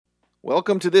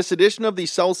Welcome to this edition of the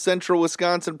South Central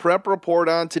Wisconsin Prep Report.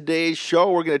 On today's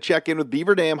show, we're going to check in with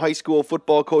Beaver Dam High School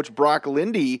football coach Brock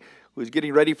Lindy, who's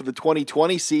getting ready for the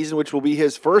 2020 season, which will be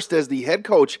his first as the head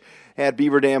coach at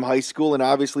Beaver Dam High School. And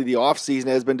obviously the offseason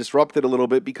has been disrupted a little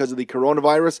bit because of the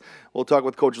coronavirus. We'll talk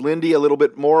with Coach Lindy a little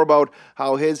bit more about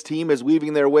how his team is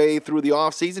weaving their way through the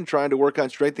offseason, trying to work on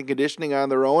strength and conditioning on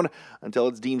their own until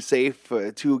it's deemed safe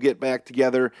to get back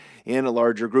together in a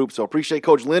larger group. So appreciate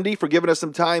Coach Lindy for giving us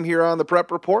some time here on the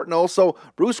Prep Report, and also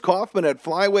Bruce Kaufman at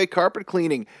Flyway Carpet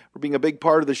Cleaning for being a big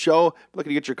part of the show.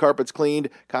 Looking to get your carpets cleaned,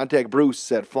 contact Bruce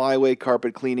at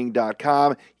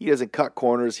flywaycarpetcleaning.com. He doesn't cut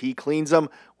corners, he cleans them.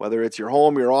 Whether it's your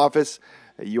home, your office,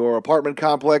 your apartment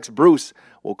complex, Bruce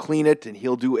will clean it, and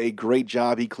he'll do a great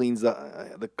job. He cleans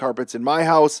the carpets in my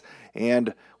house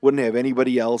and wouldn't have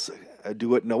anybody else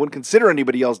do it. No one consider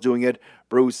anybody else doing it.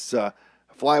 Bruce,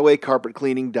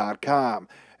 flywaycarpetcleaning.com.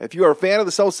 If you are a fan of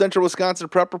the South Central Wisconsin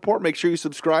Prep Report, make sure you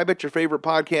subscribe at your favorite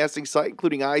podcasting site,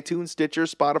 including iTunes, Stitcher,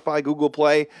 Spotify, Google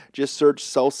Play. Just search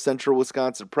South Central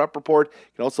Wisconsin Prep Report. You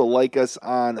can also like us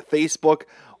on Facebook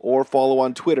or follow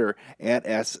on Twitter at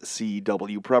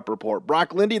SCW Prep Report.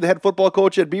 Brock Lindy, the head football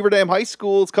coach at Beaver Dam High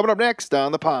School, is coming up next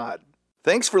on the pod.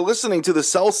 Thanks for listening to the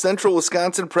South Central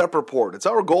Wisconsin Prep Report. It's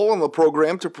our goal on the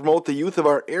program to promote the youth of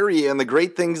our area and the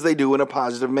great things they do in a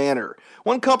positive manner.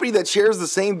 One company that shares the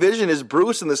same vision is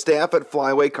Bruce and the staff at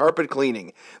Flyway Carpet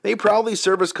Cleaning. They proudly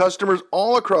service customers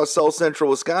all across South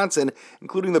Central Wisconsin,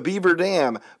 including the Beaver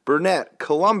Dam, Burnett,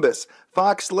 Columbus,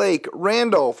 Fox Lake,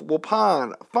 Randolph,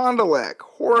 Waupun, Fond du Lac,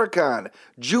 Horicon,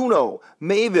 Juneau,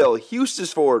 Mayville,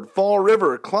 Hustisford, Fall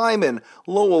River, Kleiman,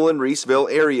 Lowell, and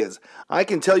Reeseville areas. I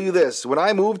can tell you this, when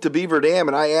I moved to Beaver Dam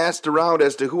and I asked around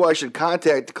as to who I should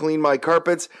contact to clean my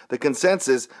carpets, the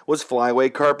consensus was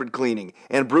Flyway Carpet Cleaning,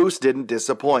 and Bruce didn't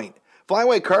disappoint.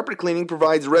 Flyway Carpet Cleaning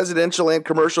provides residential and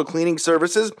commercial cleaning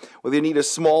services. Whether you need a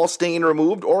small stain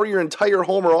removed or your entire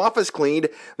home or office cleaned,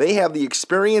 they have the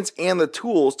experience and the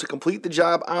tools to complete the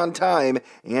job on time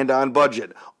and on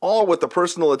budget, all with the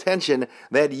personal attention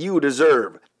that you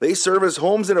deserve. They service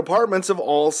homes and apartments of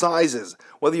all sizes.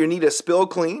 Whether you need a spill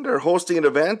cleaned or hosting an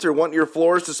event or want your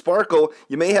floors to sparkle,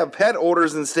 you may have pet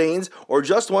odors and stains, or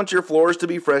just want your floors to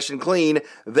be fresh and clean,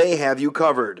 they have you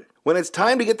covered. When it's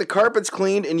time to get the carpets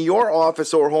cleaned in your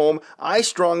office or home, I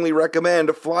strongly recommend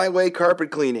Flyway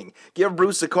Carpet Cleaning. Give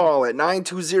Bruce a call at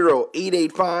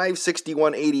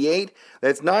 920-885-6188.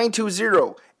 That's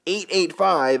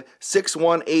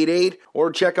 920-885-6188,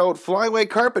 or check out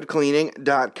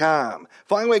flywaycarpetcleaning.com.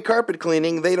 Flyway Carpet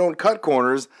Cleaning, they don't cut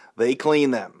corners, they clean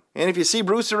them. And if you see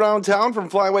Bruce around town from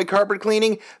Flyway Carpet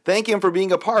Cleaning, thank him for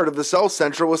being a part of the South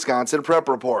Central Wisconsin Prep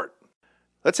Report.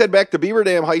 Let's head back to Beaver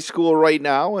Dam High School right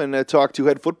now and talk to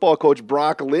head football coach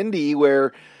Brock Lindy,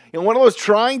 where one of those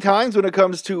trying times when it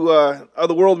comes to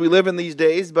the world we live in these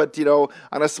days, but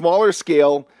on a smaller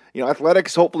scale,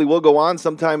 athletics hopefully will go on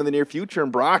sometime in the near future,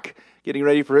 and Brock getting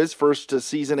ready for his first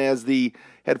season as the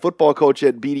head football coach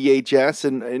at BDHS.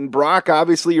 And Brock,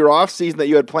 obviously your off season that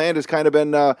you had planned has kind of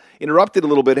been interrupted a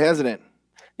little bit, hasn't it?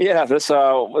 Yeah, this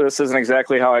isn't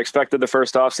exactly how I expected the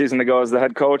first off season to go as the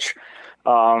head coach.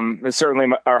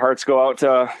 Certainly our hearts go out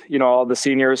to, all the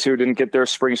seniors who didn't get their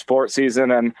spring sport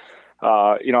season, and,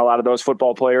 a lot of those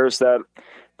football players that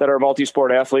are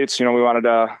multi-sport athletes. We wanted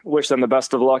to wish them the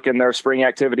best of luck in their spring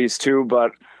activities too,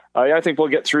 but I think we'll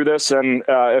get through this. And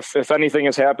if anything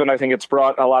has happened, I think it's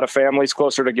brought a lot of families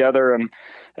closer together and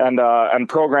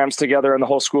programs together and the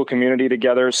whole school community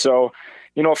together. So,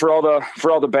 for all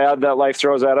the bad that life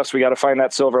throws at us, we got to find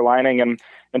that silver lining and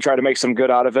try to make some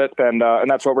good out of it. And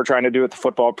that's what we're trying to do with the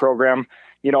football program,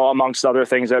 amongst other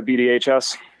things at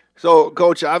BDHS. So,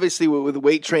 Coach, obviously with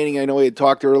weight training, I know we had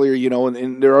talked earlier,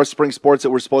 and there are spring sports that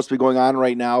were supposed to be going on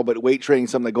right now, but weight training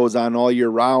is something that goes on all year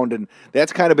round, and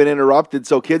that's kind of been interrupted.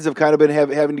 So kids have kind of been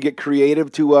having to get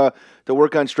creative to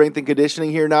work on strength and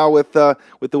conditioning here now with the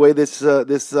way this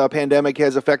pandemic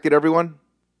has affected everyone.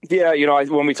 Yeah,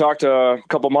 when we talked a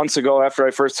couple months ago after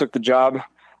I first took the job,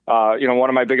 one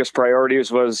of my biggest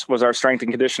priorities was our strength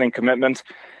and conditioning commitment.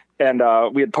 And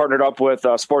we had partnered up with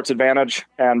Sports Advantage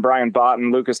and Brian Bott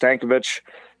and Lucas Tankovich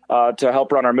to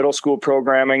help run our middle school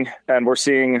programming. And we're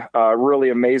seeing really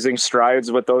amazing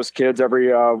strides with those kids.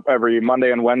 Every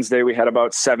Monday and Wednesday, we had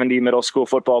about 70 middle school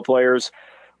football players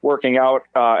working out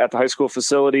at the high school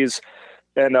facilities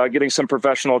and getting some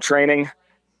professional training.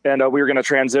 And we were going to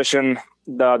transition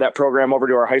that program over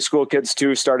to our high school kids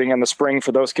too, starting in the spring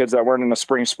for those kids that weren't in the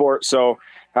spring sport. So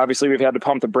obviously we've had to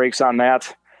pump the brakes on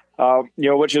that.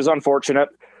 Which is unfortunate,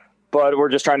 but we're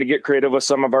just trying to get creative with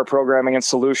some of our programming and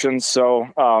solutions. So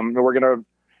we're going to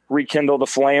rekindle the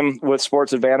flame with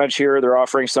Sports Advantage here. They're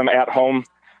offering some at-home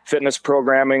fitness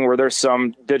programming where there's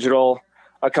some digital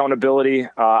accountability,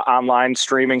 online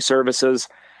streaming services.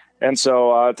 And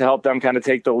so to help them kind of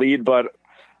take the lead. But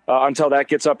until that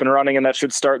gets up and running, and that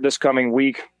should start this coming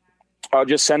week,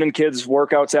 just sending kids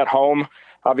workouts at home.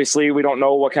 Obviously, we don't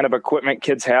know what kind of equipment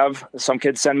kids have. Some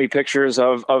kids send me pictures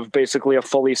of basically a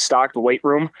fully stocked weight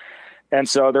room. And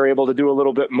so they're able to do a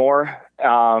little bit more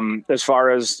as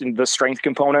far as the strength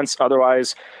components.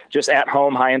 Otherwise, just at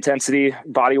home, high intensity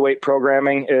body weight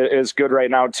programming is good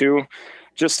right now too.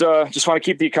 Just want to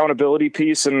keep the accountability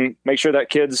piece and make sure that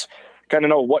kids kind of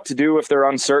know what to do if they're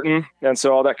uncertain. And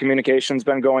so all that communication's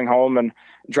been going home and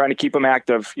trying to keep them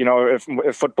active. You know, if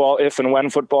and when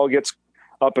football gets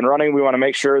up and running, we want to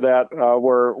make sure that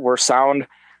we're sound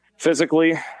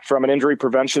physically from an injury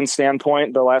prevention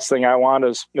standpoint. The last thing I want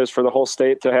is for the whole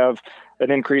state to have an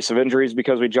increase of injuries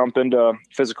because we jump into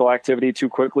physical activity too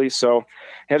quickly. So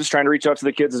yeah, just trying to reach out to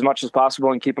the kids as much as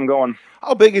possible and keep them going.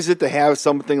 How big is it to have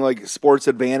something like Sports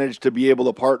Advantage to be able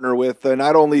to partner with,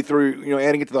 not only through,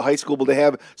 adding it to the high school, but to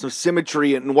have some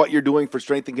symmetry in what you're doing for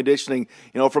strength and conditioning,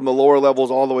 from the lower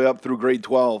levels all the way up through grade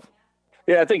 12?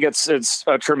 Yeah, I think it's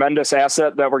a tremendous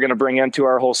asset that we're going to bring into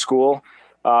our whole school.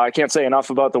 I can't say enough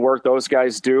about the work those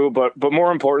guys do, but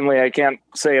more importantly, I can't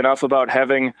say enough about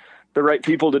having the right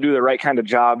people to do the right kind of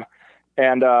job.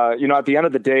 And, at the end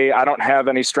of the day, I don't have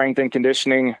any strength and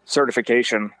conditioning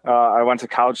certification. I went to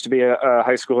college to be a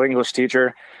high school English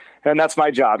teacher, and that's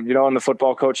my job, in the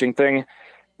football coaching thing.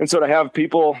 And so to have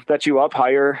people that you up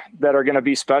hire that are going to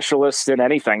be specialists in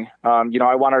anything,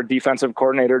 I want our defensive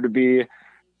coordinator to be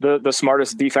the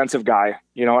smartest defensive guy,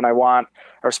 and I want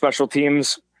our special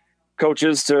teams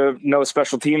coaches to know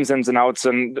special teams ins and outs,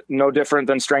 and no different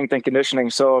than strength and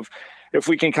conditioning. So if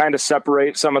we can kind of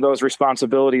separate some of those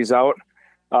responsibilities out,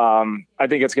 I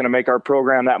think it's going to make our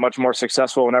program that much more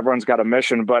successful when everyone's got a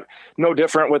mission. But no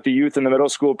different with the youth and the middle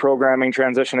school programming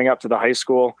transitioning up to the high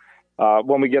school.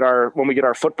 When we get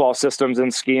our football systems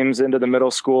and schemes into the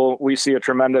middle school, we see a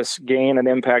tremendous gain and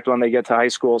impact when they get to high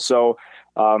school. So,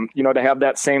 to have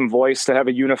that same voice, to have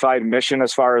a unified mission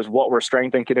as far as what we're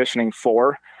strength and conditioning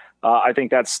for, I think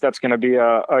that's going to be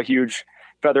a huge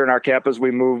feather in our cap as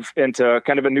we move into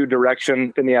kind of a new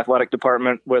direction in the athletic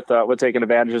department with taking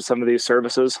advantage of some of these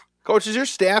services. Coach, is your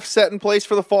staff set in place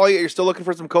for the fall yet? You're still looking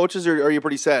for some coaches, or are you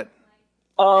pretty set?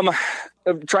 I'm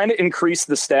trying to increase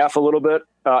the staff a little bit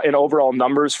in overall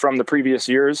numbers from the previous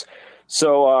years.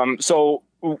 So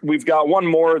we've got one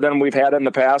more than we've had in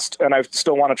the past, and I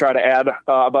still want to try to add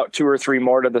about 2 or 3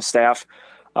 more to the staff,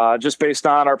 just based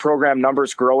on our program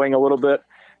numbers growing a little bit.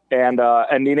 And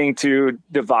needing to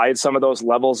divide some of those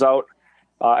levels out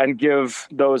and give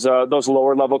those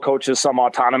lower level coaches some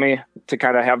autonomy to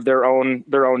kind of have their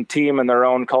own team and their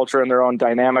own culture and their own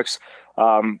dynamics.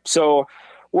 So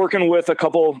working with a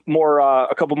couple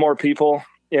more people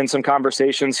in some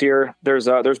conversations here. There's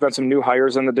been some new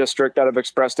hires in the district that have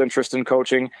expressed interest in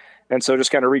coaching, and so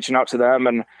just kind of reaching out to them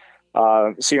and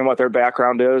seeing what their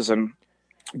background is.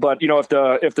 But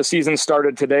if the season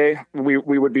started today, we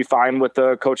would be fine with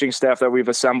the coaching staff that we've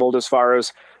assembled as far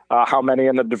as how many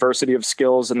and the diversity of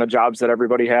skills and the jobs that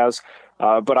everybody has.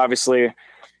 But obviously,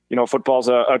 football's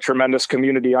a tremendous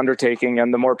community undertaking,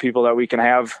 and the more people that we can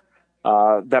have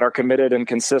that are committed and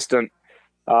consistent,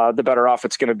 the better off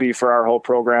it's going to be for our whole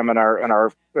program and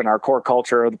our core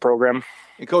culture of the program.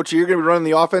 And Coach, you're going to be running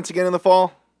the offense again in the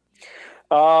fall?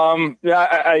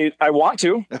 Yeah, I want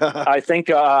to. I think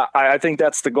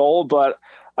that's the goal, but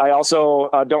I also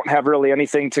don't have really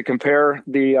anything to compare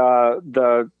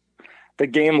the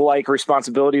game-like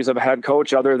responsibilities of a head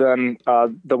coach other than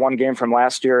the one game from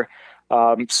last year.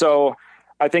 So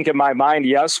I think in my mind,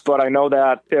 yes, but I know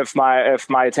that if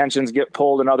my attentions get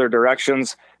pulled in other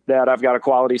directions, that I've got a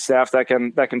quality staff that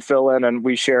can fill in, and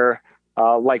we share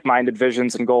like-minded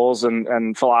visions and goals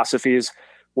and philosophies.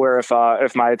 Where if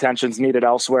my attention's needed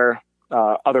elsewhere,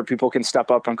 other people can step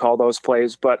up and call those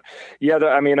plays. But yeah,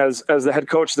 as the head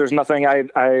coach, there's nothing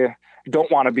I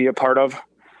don't want to be a part of.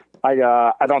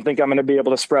 I don't think I'm going to be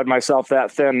able to spread myself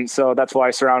that thin. So that's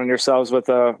why surrounding yourselves with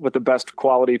the best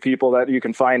quality people that you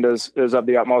can find is of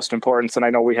the utmost importance. And I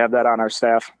know we have that on our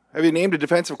staff. Have you named a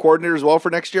defensive coordinator as well for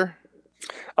next year?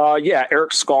 Yeah,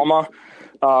 Eric Skalma,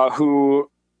 who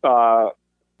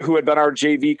had been our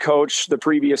JV coach the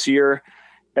previous year.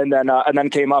 And then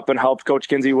came up and helped Coach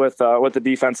Kinsey with the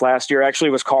defense last year.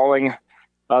 Actually was calling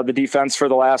the defense for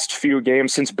the last few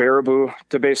games since Baraboo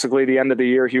to basically the end of the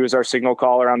year. He was our signal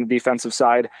caller on the defensive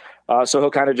side. So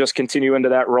he'll kind of just continue into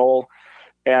that role.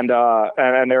 And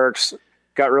Eric's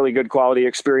got really good quality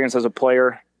experience as a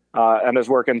player and is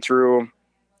working through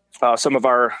some of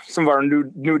our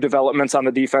new developments on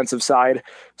the defensive side.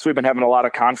 So we've been having a lot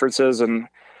of conferences and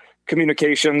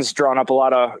communications, drawn up a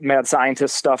lot of mad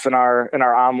scientist stuff in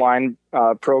our online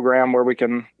program where we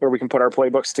can put our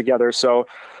playbooks together. So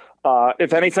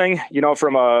if anything,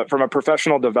 from a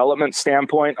professional development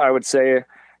standpoint, I would say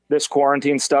this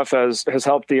quarantine stuff has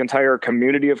helped the entire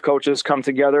community of coaches come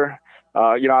together.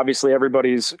 Obviously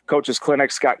everybody's coaches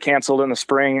clinics got canceled in the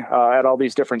spring at all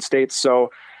these different states. So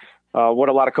what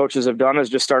a lot of coaches have done is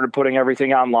just started putting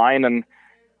everything online and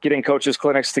getting coaches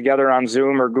clinics together on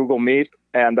Zoom or Google Meet.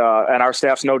 And our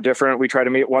staff's no different. We try to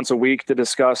meet once a week to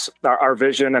discuss our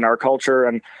vision and our culture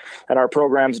and our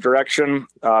program's direction,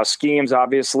 schemes,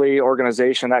 obviously,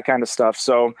 organization, that kind of stuff.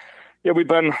 So yeah,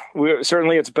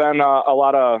 it's been a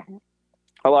lot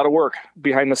of work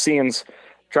behind the scenes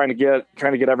trying to get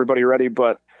everybody ready.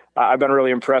 But I've been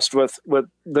really impressed with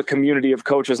the community of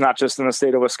coaches, not just in the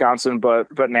state of Wisconsin, but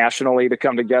nationally, to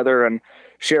come together and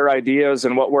share ideas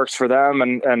and what works for them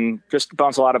and just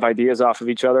bounce a lot of ideas off of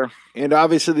each other. And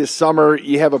obviously this summer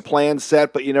you have a plan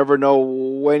set, but you never know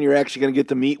when you're actually going to get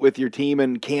to meet with your team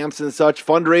and camps and such.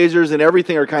 Fundraisers and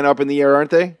everything are kind of up in the air, aren't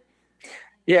they?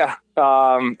 Yeah.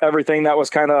 Everything that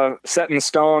was kind of set in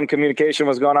stone, communication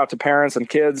was going out to parents and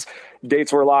kids,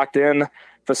 dates were locked in,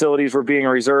 facilities were being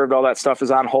reserved, all that stuff is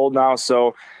on hold now.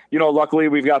 So, luckily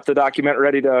we've got the document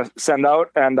ready to send out,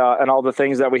 and all the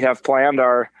things that we have planned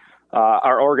are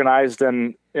organized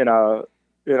in a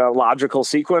logical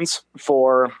sequence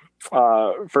for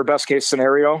best case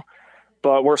scenario.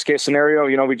 But worst case scenario,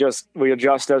 we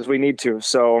adjust as we need to.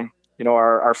 So,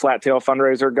 our Flat Tail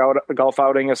fundraiser golf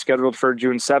outing is scheduled for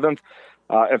June 7th.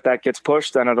 If that gets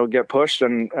pushed, then it'll get pushed,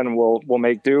 and we'll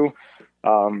make do.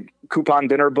 Coupon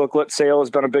dinner booklet sale has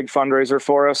been a big fundraiser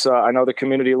for us. I know the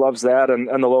community loves that, and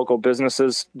the local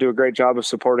businesses do a great job of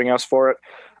supporting us for it.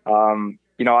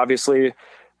 Obviously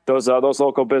those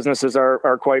local businesses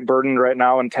are quite burdened right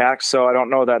now in tax. So I don't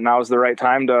know that now is the right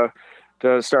time to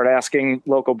start asking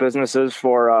local businesses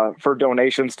for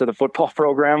donations to the football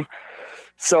program.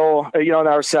 So,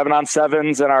 our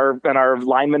 7-on-7s and our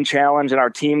lineman challenge and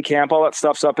our team camp, all that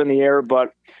stuff's up in the air.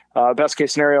 But best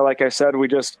case scenario, like I said, we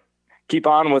just keep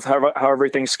on with how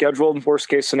everything's scheduled. Worst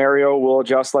case scenario, we'll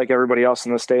adjust like everybody else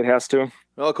in the state has to.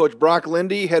 Well, Coach Brock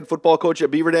Lindy, head football coach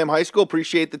at Beaver Dam High School,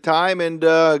 appreciate the time and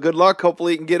good luck.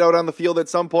 Hopefully you can get out on the field at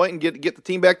some point and get the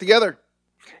team back together.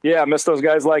 Yeah, I miss those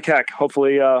guys like heck.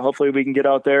 Hopefully we can get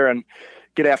out there and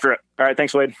get after it. All right,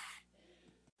 thanks, Wade.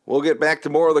 We'll get back to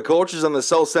more of the coaches on the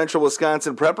South Central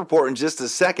Wisconsin Prep Report in just a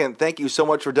second. Thank you so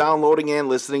much for downloading and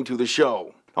listening to the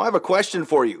show. Now I have a question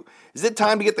for you. Is it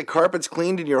time to get the carpets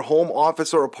cleaned in your home,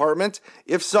 office, or apartment?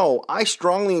 If so, I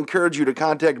strongly encourage you to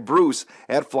contact Bruce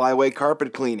at Flyway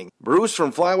Carpet Cleaning. Bruce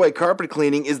from Flyway Carpet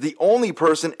Cleaning is the only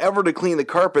person ever to clean the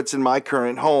carpets in my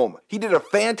current home. He did a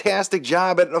fantastic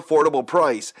job at an affordable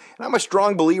price, and I'm a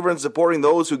strong believer in supporting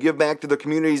those who give back to the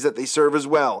communities that they serve as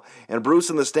well. And Bruce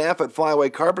and the staff at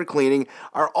Flyway Carpet Cleaning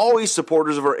are always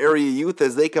supporters of our area youth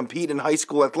as they compete in high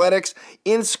school athletics,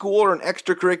 in school, or in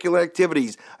extracurricular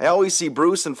activities. I always see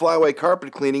Bruce and Flyway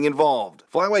Carpet Cleaning involved.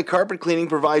 Flyway Carpet Cleaning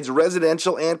provides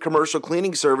residential and commercial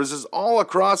cleaning services all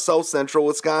across South Central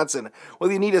Wisconsin.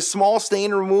 Whether you need a small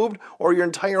stain removed or your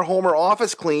entire home or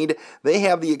office cleaned, they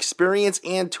have the experience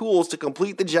and tools to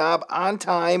complete the job on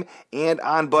time and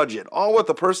on budget, all with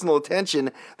the personal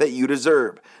attention that you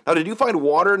deserve. Now, did you find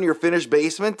water in your finished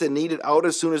basement and need it out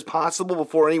as soon as possible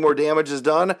before any more damage is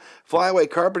done? Flyway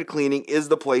Carpet Cleaning is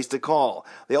the place to call.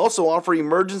 They also offer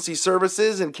emergency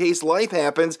services in case life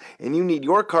happens and you need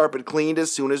your carpet cleaned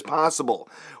as soon as possible.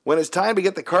 When it's time to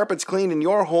get the carpets cleaned in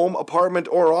your home, apartment,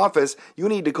 or office, you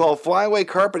need to call Flyway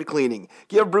Carpet Cleaning.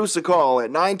 Give Bruce a call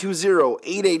at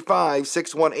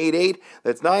 920-885-6188.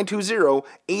 That's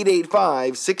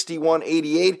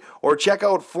 920-885-6188. Or check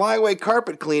out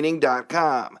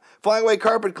flywaycarpetcleaning.com. Flyway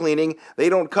Carpet Cleaning, they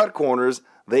don't cut corners,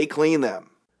 they clean them.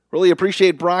 Really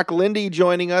appreciate Brock Lindy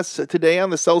joining us today on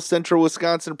the South Central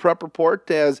Wisconsin Prep Report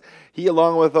as he,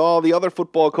 along with all the other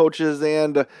football coaches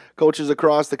and coaches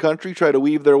across the country, try to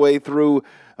weave their way through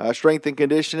strength and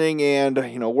conditioning and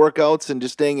workouts and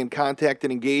just staying in contact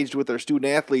and engaged with our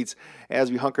student athletes as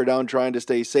we hunker down trying to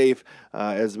stay safe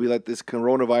as we let this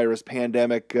coronavirus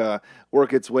pandemic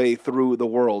work its way through the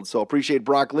world. So appreciate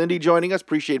Brock Lindy joining us.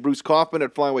 Appreciate Bruce Kaufman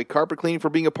at Flyway Carpet Cleaning for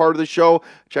being a part of the show.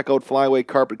 Check out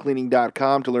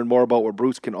flywaycarpetcleaning.com to learn more about what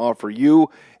Bruce can offer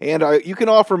you. And you can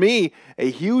offer me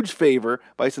a huge favor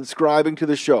by subscribing to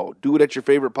the show. Do it at your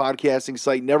favorite podcasting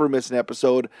site. Never miss an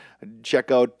episode. Check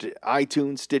out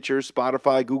iTunes, Stitcher,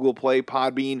 Spotify, Google Play,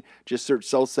 Podbean. Just search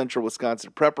South Central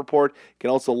Wisconsin Prep Report. You can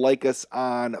also like us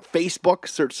on Facebook,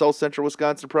 search South Central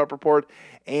Wisconsin Prep Report,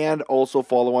 and also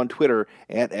follow on Twitter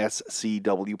at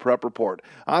SCW Prep Report.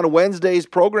 On Wednesday's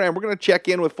program, we're going to check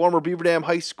in with former Beaver Dam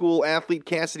High School athlete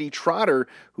Cassidy Trotter,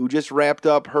 who just wrapped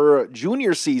up her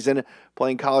junior season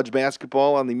playing college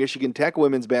basketball on the Michigan Tech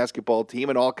women's basketball team,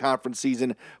 an all-conference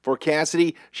season for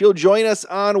Cassidy. She'll join us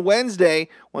on Wednesday.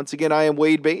 Once again, I am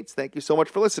Wade Bates. Thank you so much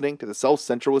for listening to the South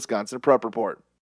Central Wisconsin Prep Report.